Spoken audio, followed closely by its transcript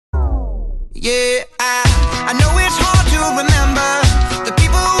Yeah, I know it's hard to remember the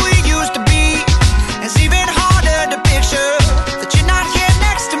people we used to be. It's even harder to picture that you're not here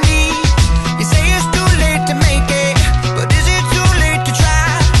next to me. You say it's too late to make it, but is it too late to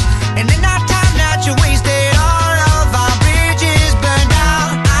try? And in that time that you wasted, all of our bridges burned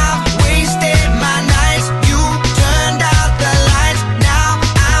out. I've wasted my nights, you turned out the lights. Now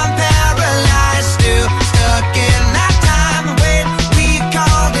I'm paralyzed, still stuck in that time when we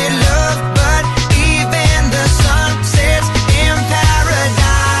called it love. But even the sun sets in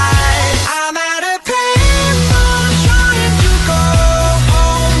paradise. I'm at a payphone trying to go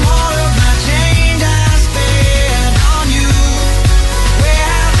home. All of my change I spent on you. Where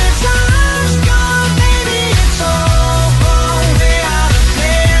have the times gone, baby? It's so wrong. Where are the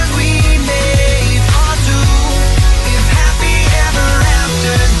plans we made for two? If happy ever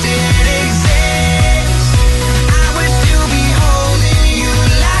after did exist, I would still be holding you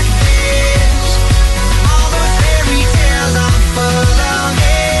like this. All those fairy tales are full of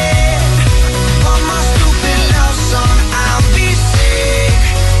it. One more stupid love song, I'll be sick.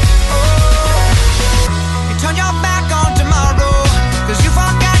 Oh, you turn your back on tomorrow, 'cause you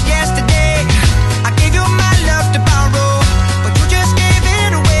forgot yesterday. I gave you my love to borrow, but you just gave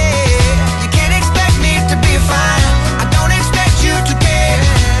it away. You can't expect me to be fine, I don't expect you to care.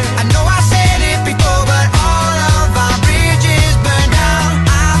 I know I said it before, but all of our bridges burned out.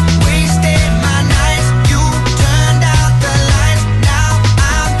 I've wasted my nights, you turned out the lights. Now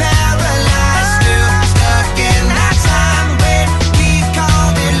I'm paralyzed, still stuck in that time when we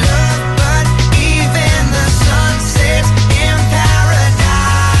called it love. But even the sun sets in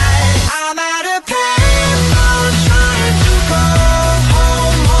paradise. I'm at a payphone trying to go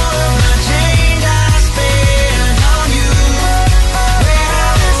home. All of my change I spent on you. Where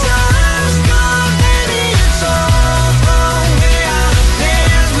have the times gone, baby? It's so wrong. Where are the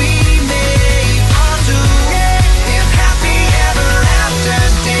plans we made for two? If happy ever after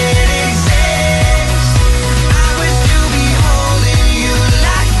did exist, I would still be holding you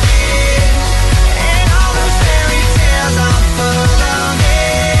like this. And all those fairy tales are full of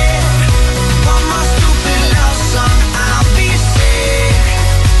it. One more stupid love song, I'll be sick.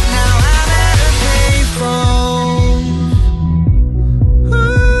 Now I'm at a payphone.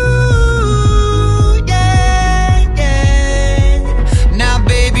 Ooh, yeah, yeah. Now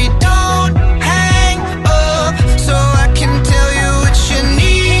baby, don't hang up so I can tell you what you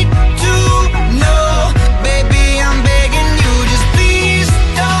need to know. Baby, I'm begging you, just please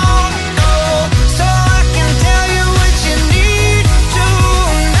don't go, so I can tell you what you need to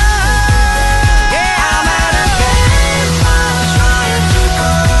know. Yeah, I'm at a payphone trying to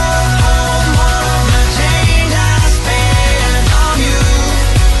go home. All of my change I spent on you.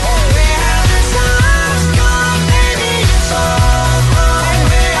 Where have the times gone, baby? It's so wrong.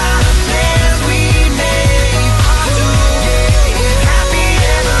 Where are the plans we made for two? If happy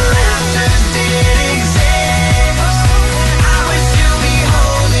ever after did exist, I would still be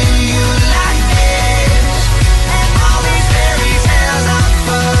holding you like this. And all these fairy tales are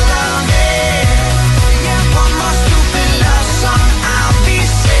full of it. Yeah, one more stupid love song, I'll be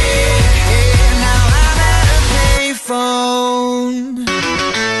sick. Now I'm at a payphone.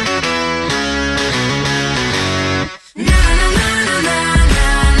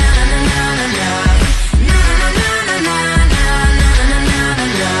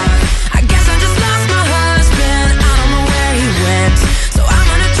 I guess I just lost my husband, I don't know where he went. So I'm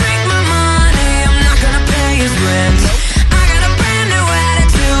gonna drink my money, I'm not gonna pay his rent. I got a brand new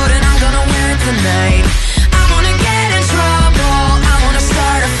attitude and I'm gonna wear it tonight. I wanna get in trouble, I wanna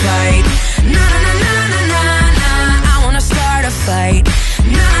start a fight. Na na na na na na na, I wanna start a fight.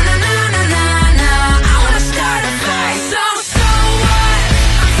 Na na na na na na, I wanna start a fight. So what?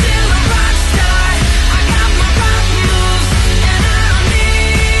 I'm still a rock star. I got my rock moves and I don't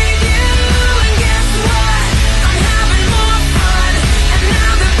need you. And guess what? I'm having more fun. And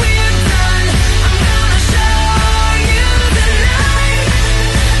now that we're done, I'm gonna show you tonight.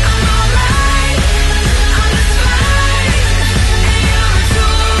 I'm alright, I'm just fine. And you're a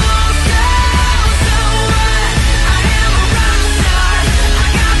tool, so what? I am a rock star. I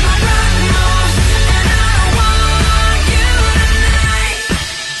got my rock moves and I don't want you tonight.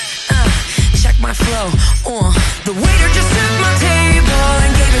 Check my flow. The waiter just took my table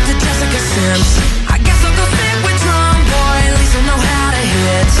and gave it to Jessica Sims. I guess I'll go sit with drum boy, at least I'll know how to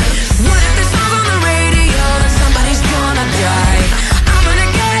hit. What if this song's on the radio, then somebody's gonna die? I'm gonna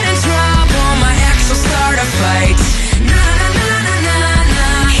get in trouble, my ex will start a fight. Na na na na na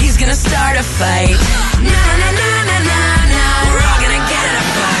na, he's gonna start a fight. Na na na na na na, we're all gonna get in a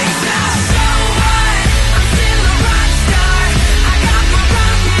fight. So what? I'm still a rock star. I got my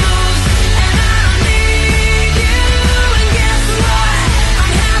rock moves and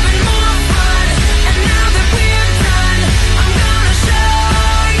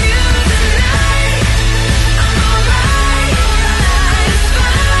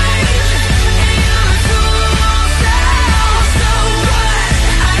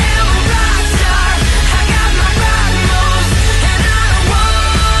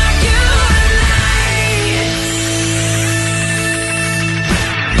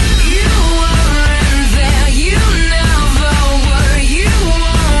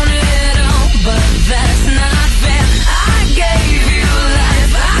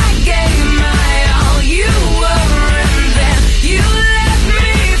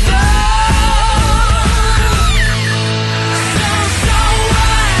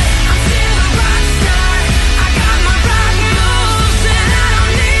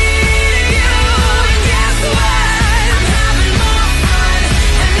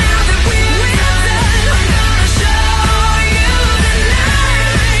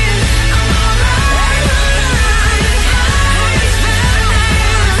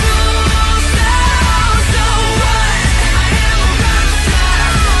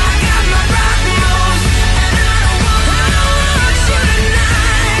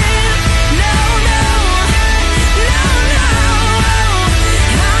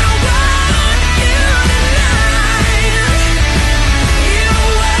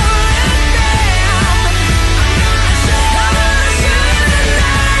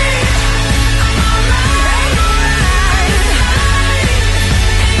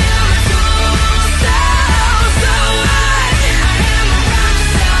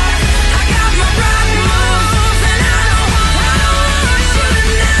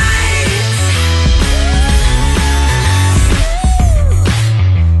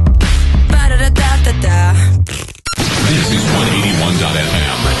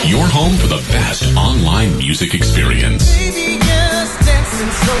Your home for the best online music experience. Baby, just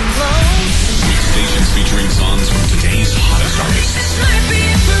dancing so close. With stations featuring songs from today's hottest artists. This might be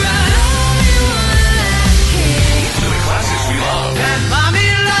forever. To the classics we love. And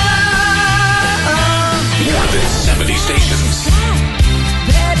mommy love. More than 70 stations.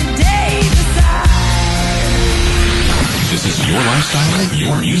 Better day beside. This is your lifestyle,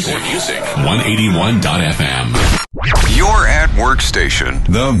 your music. 181.fm. Your at work station.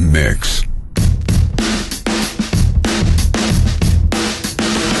 The Mix.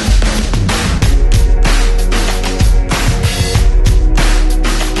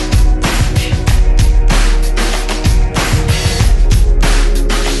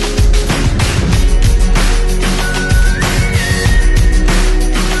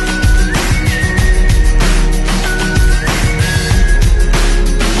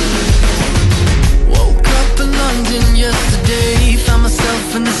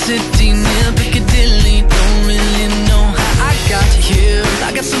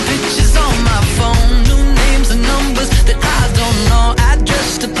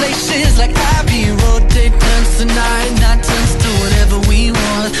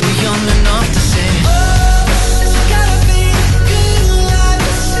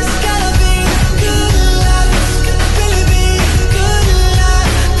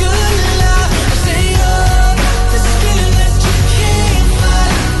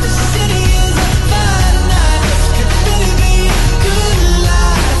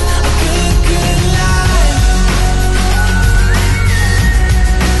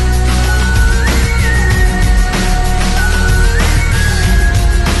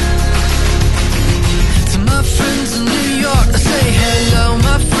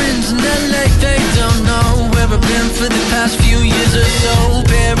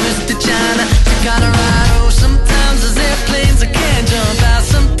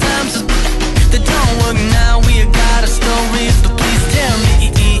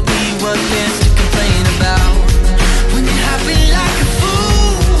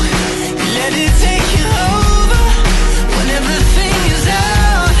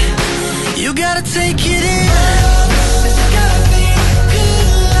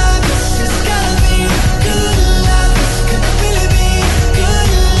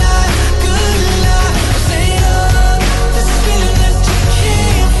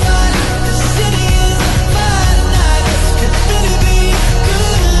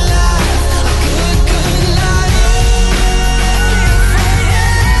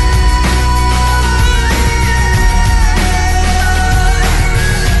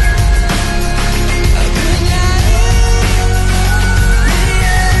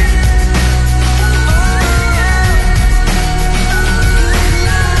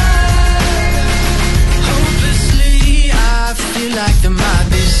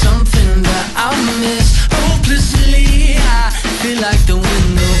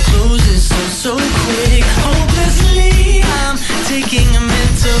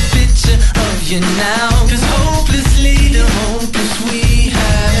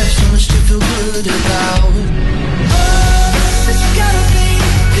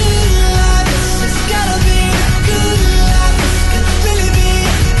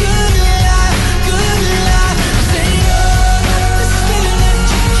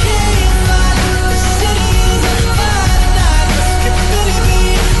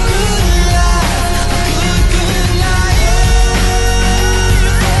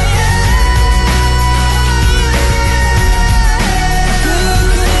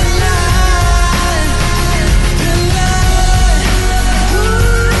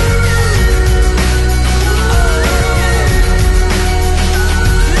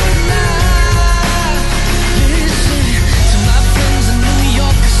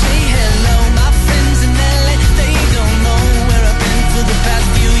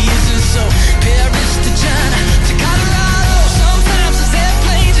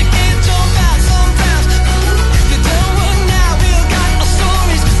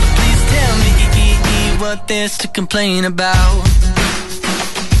 This to complain about.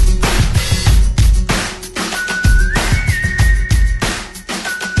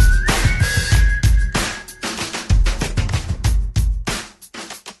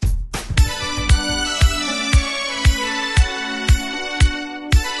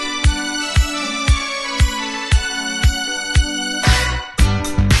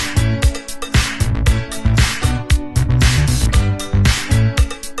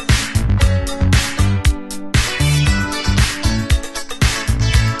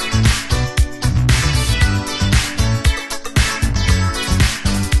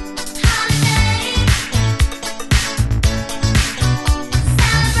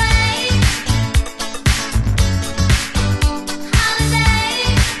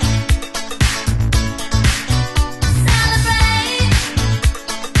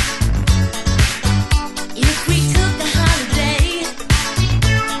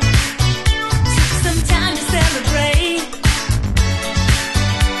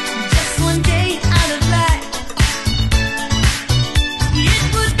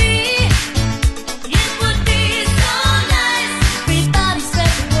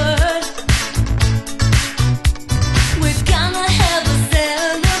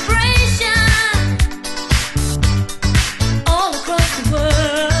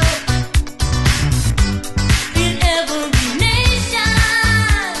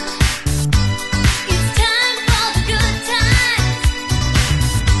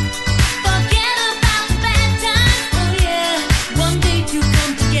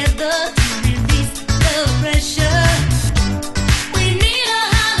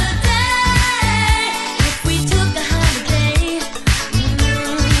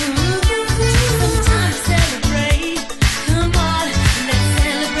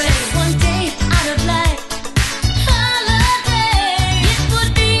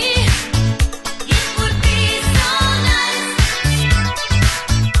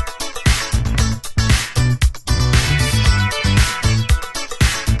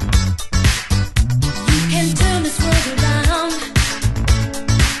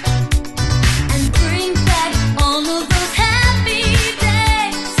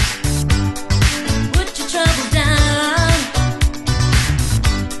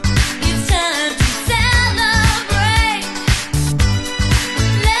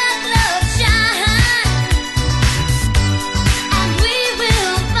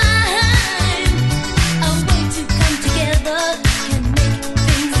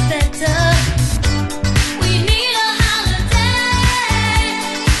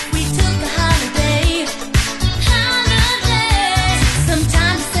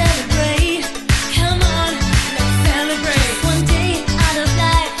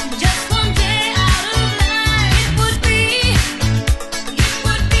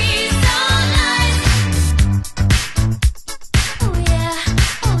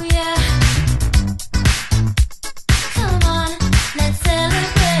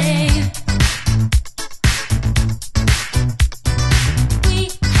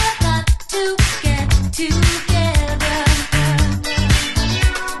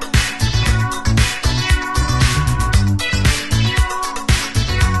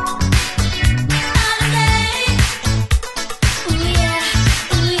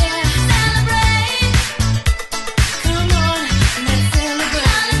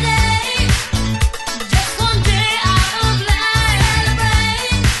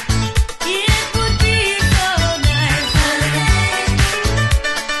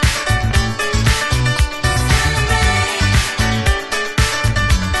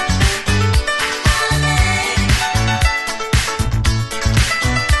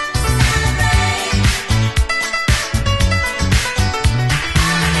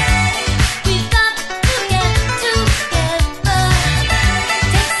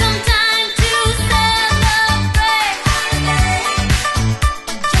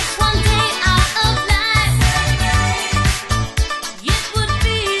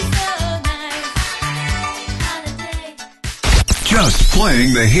 Just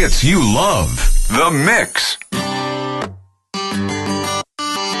playing the hits you love. The Mix.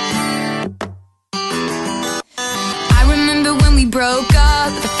 I remember when we broke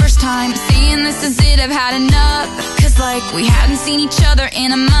up the first time, saying this is it, I've had enough. Cause like we hadn't seen each other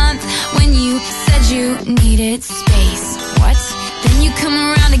in a month. When you said you needed space. What? Then you come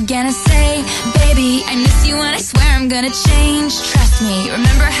around again and say, baby, I miss you and I swear I'm gonna change. Trust me,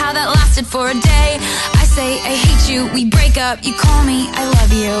 remember how that lasted for a day? I say I hate you, we break up, you call me, I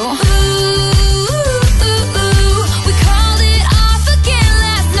love you. Ooh, we called it off again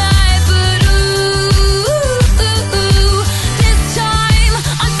last night, but this time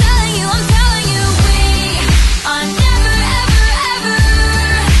I'm telling you, we are never, ever, ever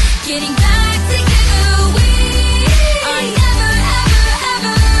getting back together. We are never, ever,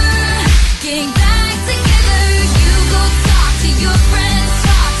 ever getting back together. You go talk to your friends,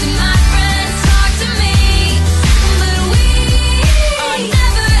 talk to my friends, talk to me, but we are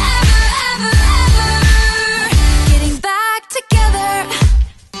never, ever, ever, ever getting back together.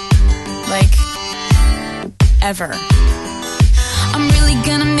 Like, ever. I'm really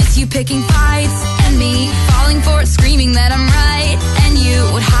gonna miss you picking fights, and me falling for it, screaming that I'm right. And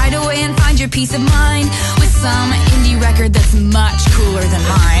you would hide away and find your peace of mind with some indie record that's much cooler than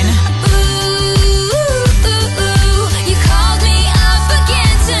mine. Ooh, you called me up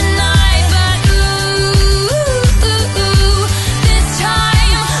again tonight, but this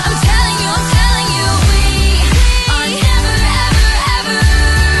time I'm telling you, we are never, ever, ever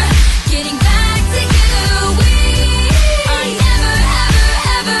getting back together. We are never, ever,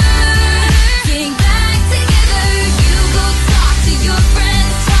 ever getting back together. You go talk to your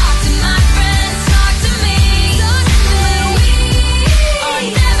friends, talk to my friends, talk to me, but we are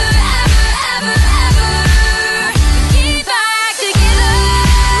never, ever, ever, ever getting back together.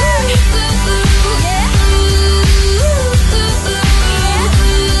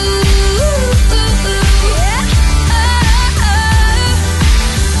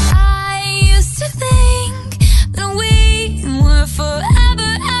 I used to think that we were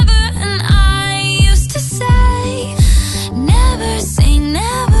forever, ever, and I used to say, never say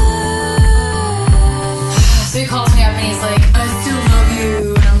never. So he calls me up and he's like, I still love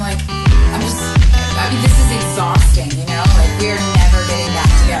you, and I'm like, I mean, this is exhausting, you know? Like, we're never getting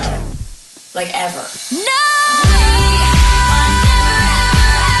back together. Like, ever. No!